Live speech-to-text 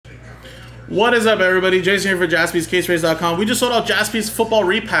What is up, everybody? Jason here for JaspysCaseBreaks.com. We just sold out Jaspy's football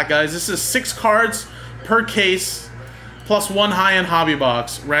repack, guys. This is 6 cards per case, plus 1 high-end hobby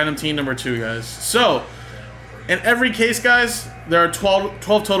box. Random team number 2, guys. So, in every case, guys, there are 12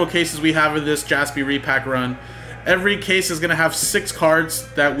 total cases we have in this Jaspy repack run. Every case is going to have 6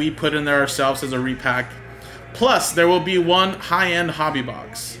 cards that we put in there ourselves as a repack. Plus, there will be 1 high-end hobby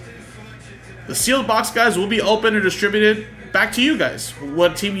box. The sealed box, guys, will be open and distributed back to you guys,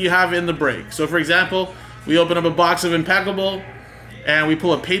 what team you have in the break. So, for example, we open up a box of Impeccable, and we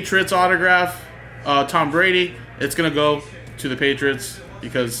pull a Patriots autograph, Tom Brady. It's going to go to the Patriots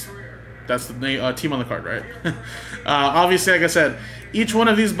because that's the name, team on the card, right? Obviously, like I said, each one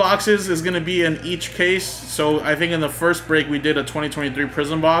of these boxes is going to be in each case. So, I think in the first break, we did a 2023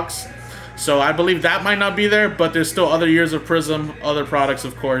 Prism box. So, I believe that might not be there, but there's still other years of Prism, other products,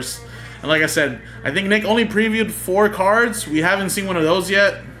 of course. And like I said, I think Nick only previewed 4 cards. We haven't seen one of those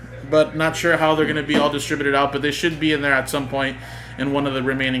yet, but not sure how they're going to be all distributed out, but they should be in there at some point in one of the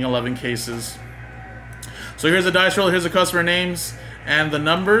remaining 11 cases. So here's the dice roll, here's the customer names and the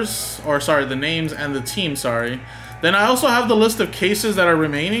numbers, or sorry, the names and the team, sorry. Then I also have the list of cases that are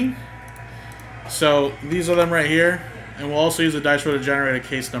remaining. So these are them right here, and we'll also use the dice roll to generate a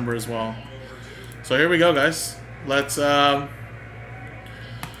case number as well. So here we go, guys. Let's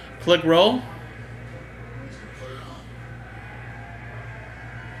click roll.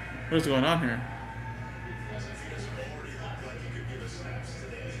 What's going on here?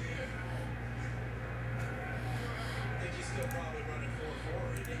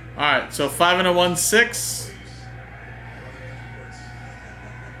 Alright, so 5 and a 1, 6.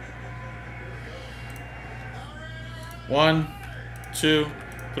 One, 2,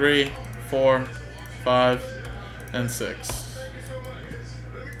 3, 4, 5, and 6.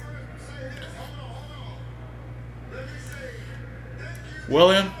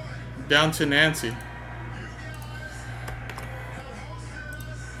 William, down to Nancy.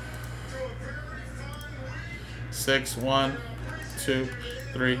 Six, 1, 2,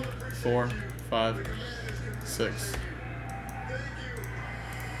 3, 4, 5, 6.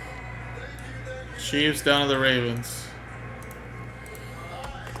 Chiefs down to the Ravens.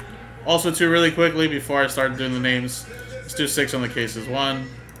 Also, too, really quickly before I start doing the names, let's do 6 on the cases. 1,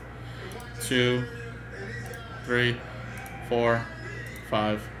 2, 3, 4,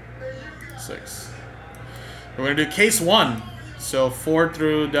 5, 6. We're going to do case 1. So 4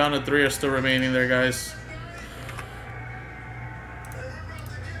 through down to 3 are still remaining there, guys.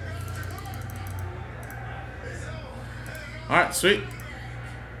 Alright, sweet.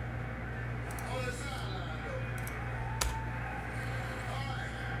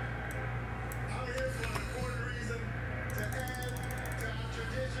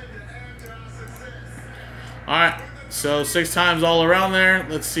 Alright. So 6 times all around there.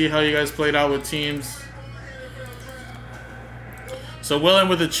 Let's see how you guys played out with teams. So William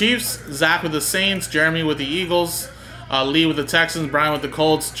with the Chiefs, Zach with the Saints, Jeremy with the Eagles, Lee with the Texans, Brian with the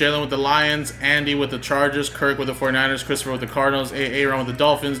Colts, Jalen with the Lions, Andy with the Chargers, Kirk with the 49ers, Christopher with the Cardinals, Aaron with the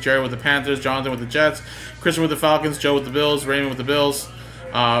Dolphins, Jerry with the Panthers, Jonathan with the Jets, Christopher with the Falcons, Joe with the Bills, Raymond with the Bills,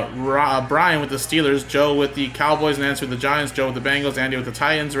 Brian with the Steelers, Joe with the Cowboys, Nancy with the Giants, Joe with the Bengals, Andy with the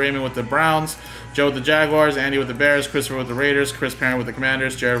Titans, Raymond with the Browns, Joe with the Jaguars, Andy with the Bears, Christopher with the Raiders, Chris Parent with the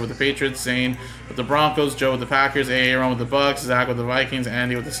Commanders, Jared with the Patriots, Zane with the Broncos, Joe with the Packers, Aaron with the Bucks, Zach with the Vikings,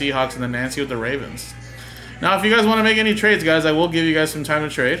 Andy with the Seahawks, and then Nancy with the Ravens. Now, if you guys want to make any trades, guys, I will give you guys some time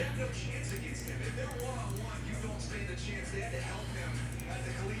to trade.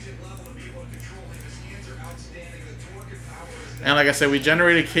 And like I said, we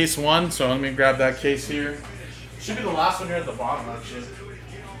generated case 1, so let me grab that case here. Should be the last one here at the bottom, actually.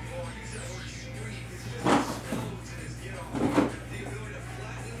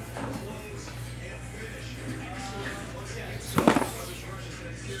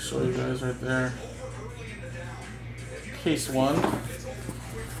 Show you guys right there. Case 1.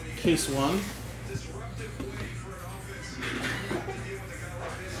 Case 1.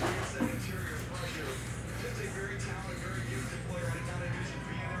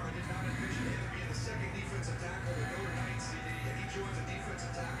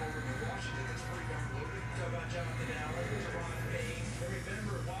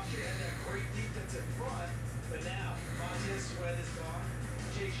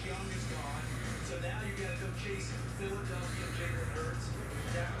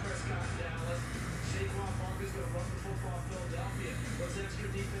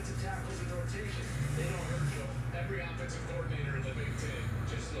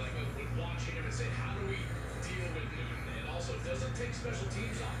 take special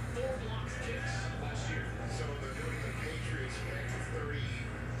teams on 4 blocked kicks last year. So they're doing the Patriots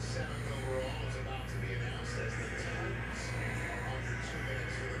 37th overall.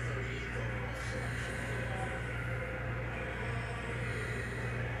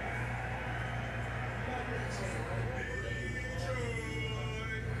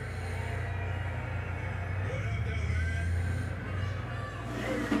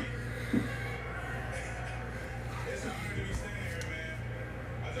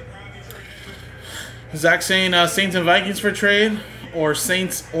 Zach saying Saints and Vikings for trade, or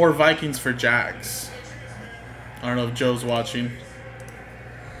Saints or Vikings for Jags. I don't know if Joe's watching.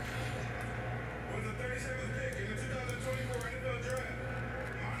 With the 37th pick in the 2024 NFL Draft,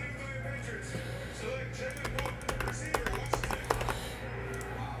 my New England Patriots select Jalen Waddle, receiver, Washington.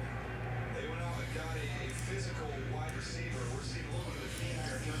 Wow. They went out and got a physical wide receiver. We're seeing a little bit of a theme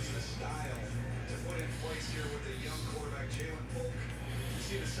here in terms of the style to put in place here with the young quarterback, Jalen Polk. You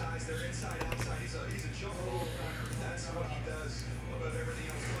see the size there, inside, outside. He's a jump ball. That's what he does above everything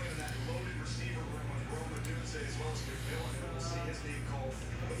else. Playing in that loaded receiver room with Roma Dunze as well as McMillan. We'll see his name called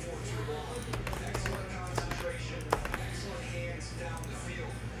before too long. Excellent concentration, excellent hands down the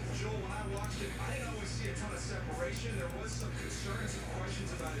field. Joel, when I watched him, I didn't always see a ton of separation. There was some concerns and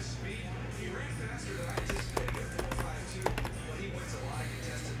questions about his speed. He ran faster than I anticipated at 4.52, but he wins a lot of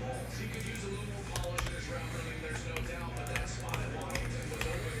contested balls. He could use a little more polish in his route running, there's no doubt, but that spot in Washington was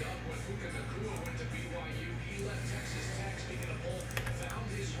opened up when Puka Nacua went to BYU. He left Texas Tech, speaking of Polk, found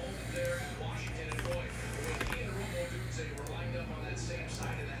his home there at Washington, and boy, when he and Romo Dunze were lined up on that same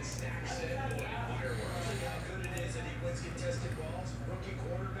side of that stack set, boy, fireworks. Look how good it is that he wins contested balls. Rookie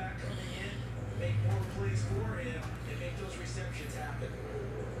quarterback coming in, make more plays for him, and make those receptions happen.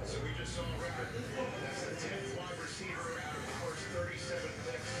 So we just saw a record. That's the 10th wide receiver out of the first 37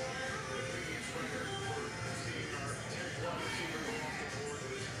 picks. The previous record for seeing our 10th wide receiver go off the board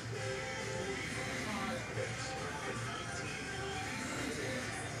was 45 picks in 19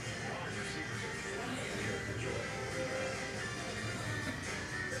 wide receivers.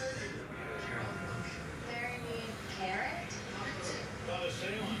 Very mean carrot. The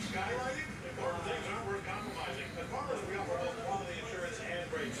sale on skywriting? Important things aren't worth compromising. At Farmers, we offer both quality insurance and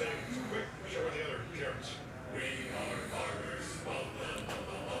great savings. Quick, show her the other carrots. We are Farmers.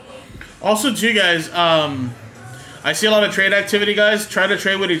 Also, too, guys, I see a lot of trade activity, guys. Try to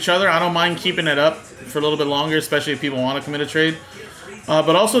trade with each other. I don't mind keeping it up for a little bit longer, especially if people want to commit a trade.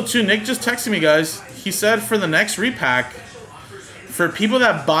 But also, too, Nick just texted me, guys. He said for the next repack, for people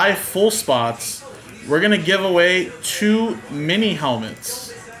that buy full spots, we're going to give away 2 mini helmets.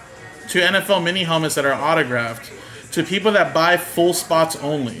 2 NFL mini helmets that are autographed to people that buy full spots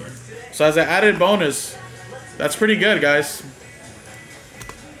only. So as an added bonus, that's pretty good, guys.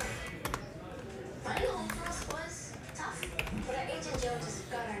 Finding a home for us was tough, but our agent Joe just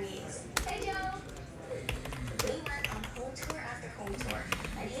got our knees. Hey Joe! We went on home tour after home tour,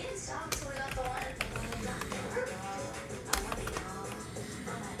 and he didn't stop until we got the one. I want it all.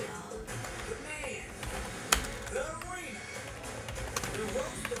 Oh my God. Man, the arena. The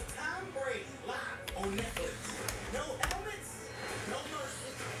roast of Tom Brady live on Netflix. No helmets, no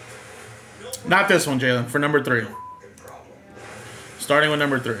mercy. Not this one, Jalen, for number 3. Good problem. Starting with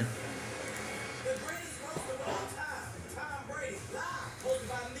number 3. The greatest roast of all time, Tom Brady live, hosted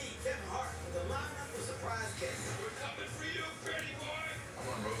by me, Kevin Hart, with a lineup of surprise guests. We're coming for you, Brady boy. I'm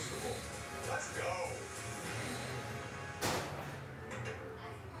unroastable. Let's go.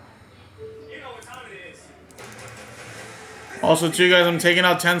 You know what time it is. Also, too, guys, I'm taking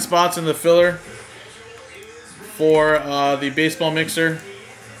out 10 spots in the filler for the baseball mixer.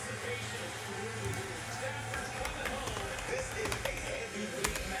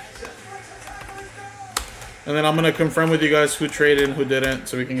 And then I'm going to confirm with you guys who traded and who didn't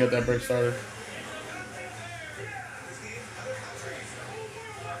so we can get that break started.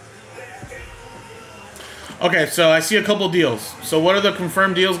 Okay, so I see a couple deals. So what are the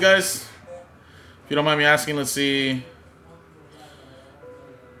confirmed deals, guys? If you don't mind me asking, let's see.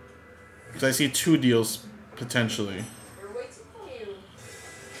 Because I see 2 deals, potentially.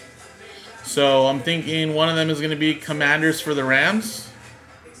 So I'm thinking one of them is going to be Commanders for the Rams.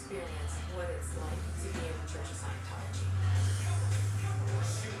 Experience what it's like to be in the Church of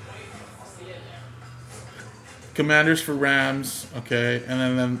Scientology. Commanders for Rams. Okay,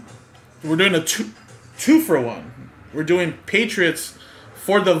 and then we're doing a two for one. We're doing Patriots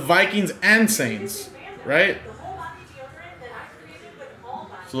for the Vikings and Saints, right?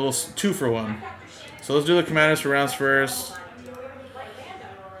 It's a little 2 for 1. So let's do the Commanders for Rams first.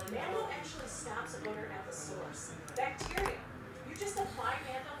 Mando actually stops odor at the source. Bacteria. You just apply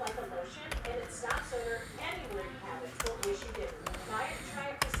Mando like a lotion, and it stops odor anywhere you have it. Don't wish you didn't. Buy it and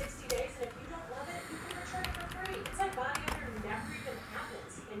try it for 60 days, and if you don't love it, you can return it for free. It's like body odor never even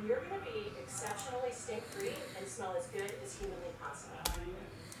happens, and you're going to be exceptionally stink-free and smell as good as humanly possible.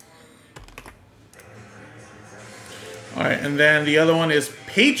 All right, and then the other one is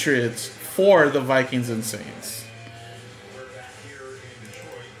Patriots for the Vikings and Saints. We're back here in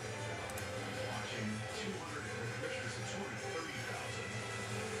Detroit, watching 230,000,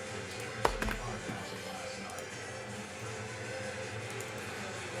 275,000 last night.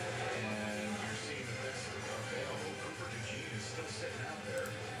 And you're seeing the best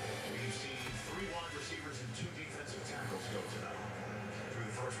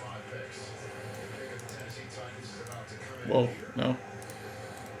Whoa, no.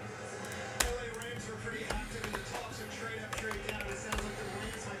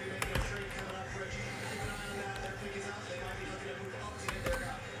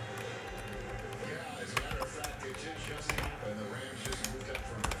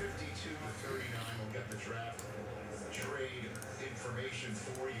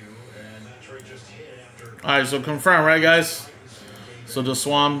 Alright, so confirm, right, guys? So the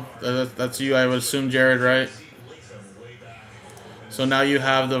Swam, that's you, I would assume, Jared, right? So now you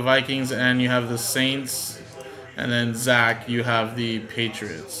have the Vikings and you have the Saints. And then Zach, you have the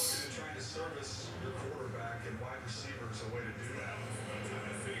Patriots.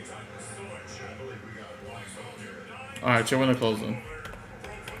 Alright, check when they're closing.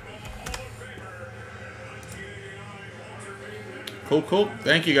 Cool, cool.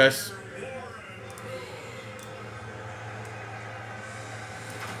 Thank you, guys.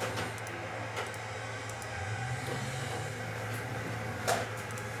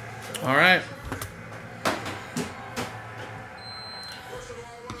 All right.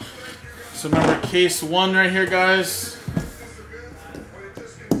 So remember case 1 right here, guys.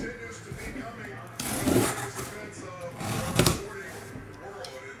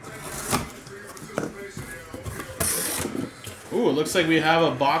 Ooh, it looks like we have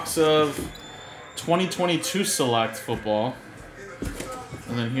a box of 2022 Select football.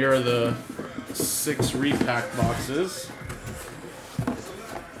 And then here are the 6 repack boxes.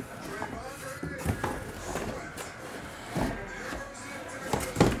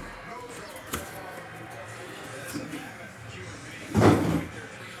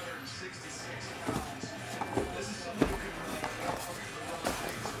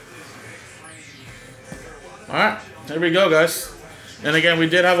 Alright, there we go, guys. And again, we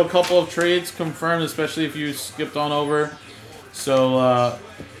did have a couple of trades confirmed, especially if you skipped on over. So,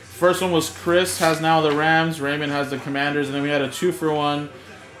 first one was Chris has now the Rams, Raymond has the Commanders, and then we had a 2-for-1.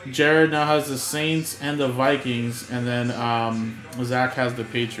 Jared now has the Saints and the Vikings, and then Zach has the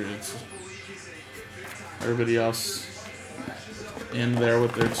Patriots. Everybody else in there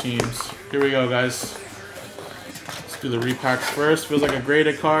with their teams. Here we go, guys. Let's do the repacks first. Feels like a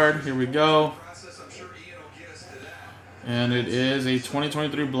graded card. Here we go. And it is a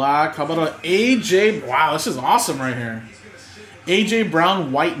 2023 black. How about an AJ? Wow, this is awesome right here. AJ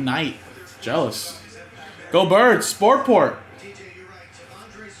Brown White Knight. Jealous. Go Birds. Sportport.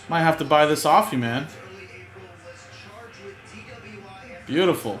 Might have to buy this off you, man.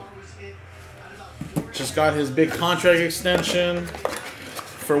 Beautiful. Just got his big contract extension.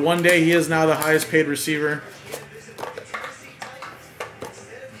 For one day, he is now the highest paid receiver.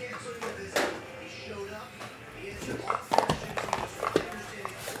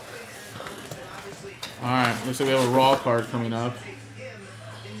 Alright, looks like we have a raw card coming up.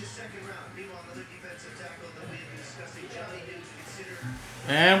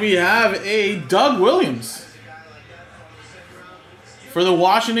 And we have a Doug Williams for the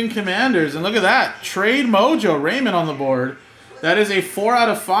Washington Commanders. And look at that. Trade Mojo. Raymond on the board. That is a 4 out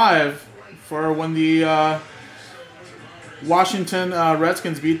of 5 for when the Washington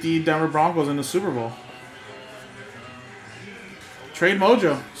Redskins beat the Denver Broncos in the Super Bowl. Trade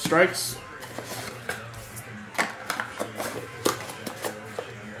Mojo. Strikes.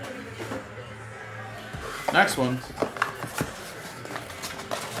 Next one.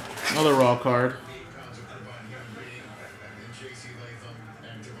 Another raw card.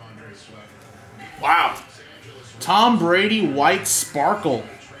 Wow. Tom Brady White Sparkle.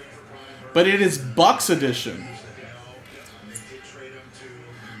 But it is Bucks edition.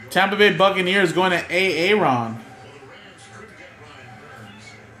 Tampa Bay Buccaneers going to Aaron.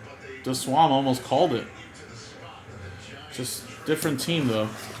 The Swam almost called it. Just different team though.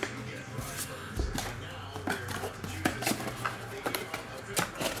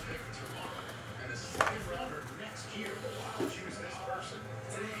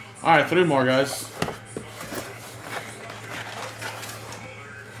 Alright, 3 more, guys.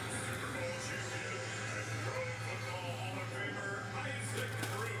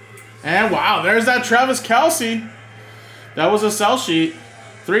 And wow, there's that Travis Kelce. That was a sell sheet.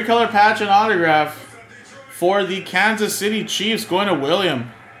 3-color patch and autograph for the Kansas City Chiefs going to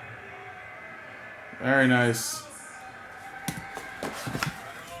William. Very nice.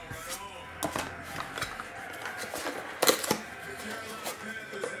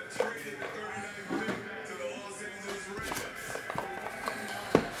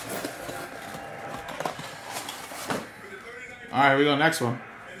 All right, here we go. Next one.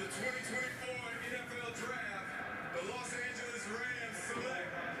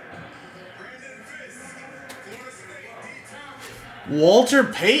 Walter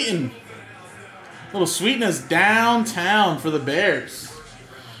Payton. Little sweetness downtown for the Bears.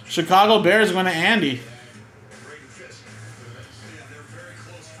 Chicago Bears going to Andy.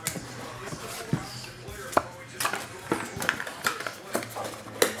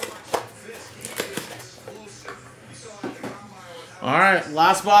 Alright,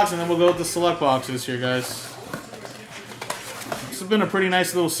 last box, and then we'll go with the select boxes here, guys. This has been a pretty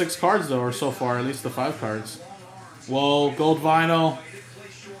nice little 6 cards, though, or so far, at least the 5 cards. Whoa, gold vinyl.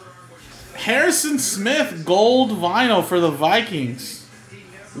 Harrison Smith, gold vinyl for the Vikings.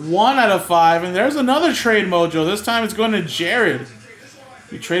 1 out of 5, and there's another trade mojo. This time it's going to Jared.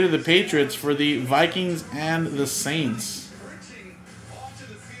 We traded the Patriots for the Vikings and the Saints.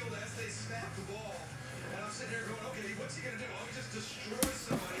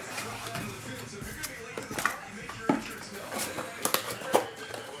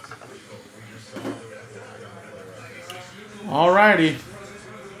 Alrighty.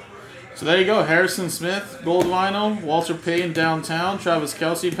 So there you go. Harrison Smith, gold vinyl. Walter Payton, downtown. Travis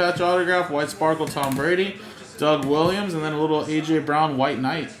Kelce, patch autograph. White sparkle, Tom Brady. Doug Williams. And then a little A.J. Brown, white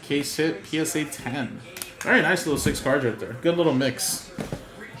knight. Case hit, PSA 10. Very nice little 6 cards right there. Good little mix.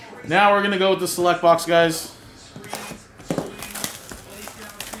 Now we're going to go with the select box, guys.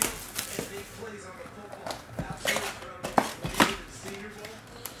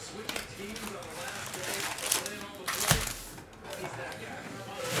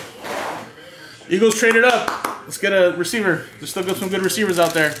 Eagles traded up. Let's get a receiver. There's still got some good receivers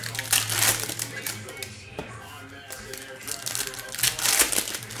out there.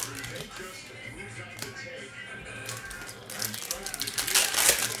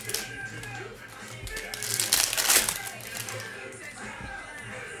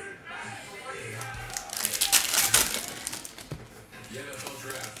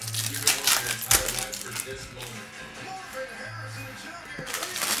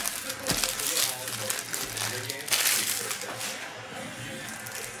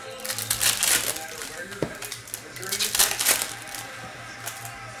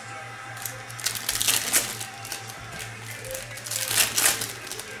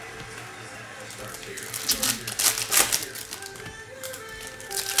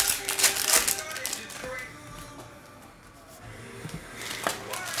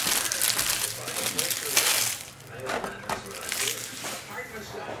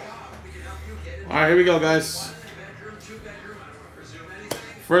 Alright, here we go, guys.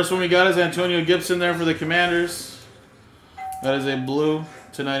 First one we got is Antonio Gibson there for the Commanders. That is a blue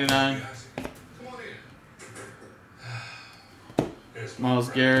 /99. Myles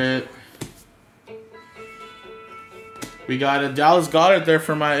Garrett. We got a Dallas Goedert there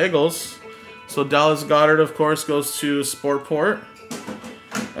for my Eagles. So Dallas Goedert, of course, goes to Sportport.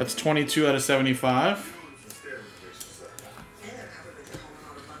 That's 22 out of 75.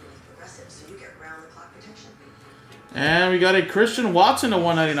 And we got a Christian Watson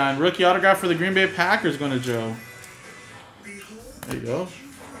 /199. Rookie autograph for the Green Bay Packers going to Joe. There you go.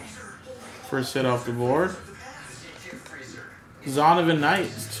 First hit off the board. Zonovan Knight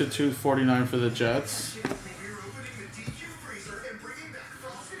 /249 for the Jets.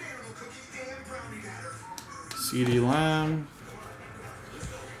 CeeDee Lamb.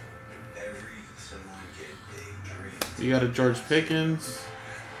 We got a George Pickens.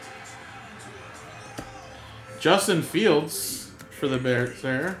 Justin Fields for the Bears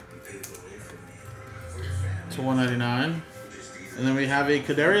there /199. And then we have a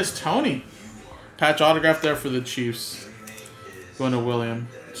Kadarius Toney patch autograph there for the Chiefs. Going to William.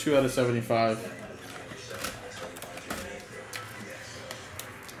 2 out of 75.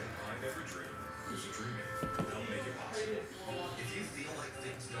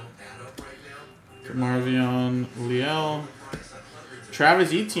 Marvion Leal.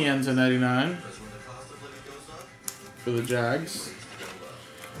 Travis Etienne /99 for the Jags.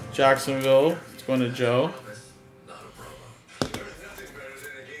 Jacksonville. It's going to Joe.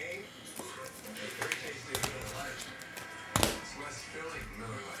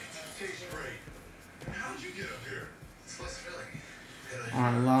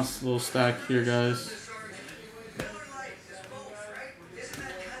 Alright, last little stack here, guys.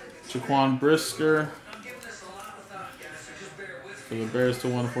 Jaquan Brisker for the Bears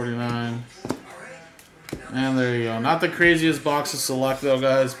 /149. And there you go. Not the craziest box to select though,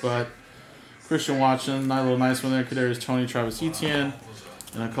 guys, but Christian Watson, nice little nice one there. Kadarius Toney, Travis Etienne,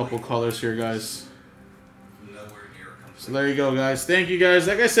 and a couple colors here, guys. So there you go, guys. Thank you, guys.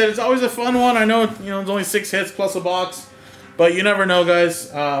 Like I said, it's always a fun one. I know, you know, it's only 6 hits plus a box, but you never know,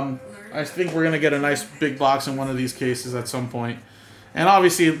 guys. I think we're gonna get a nice big box in one of these cases at some point. And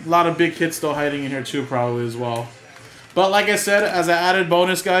obviously, a lot of big hits still hiding in here too, probably as well. But like I said, as an added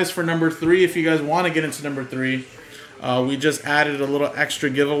bonus, guys, for number 3, if you guys want to get into number 3, we just added a little extra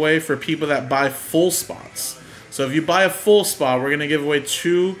giveaway for people that buy full spots. So if you buy a full spot, we're going to give away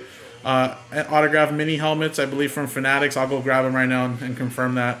 2 autographed mini helmets, I believe, from Fanatics. I'll go grab them right now and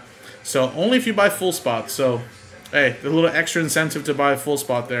confirm that. So only if you buy full spots. So, hey, a little extra incentive to buy a full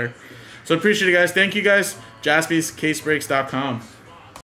spot there. So appreciate it, guys. Thank you, guys. JaspysCaseBreaks.com.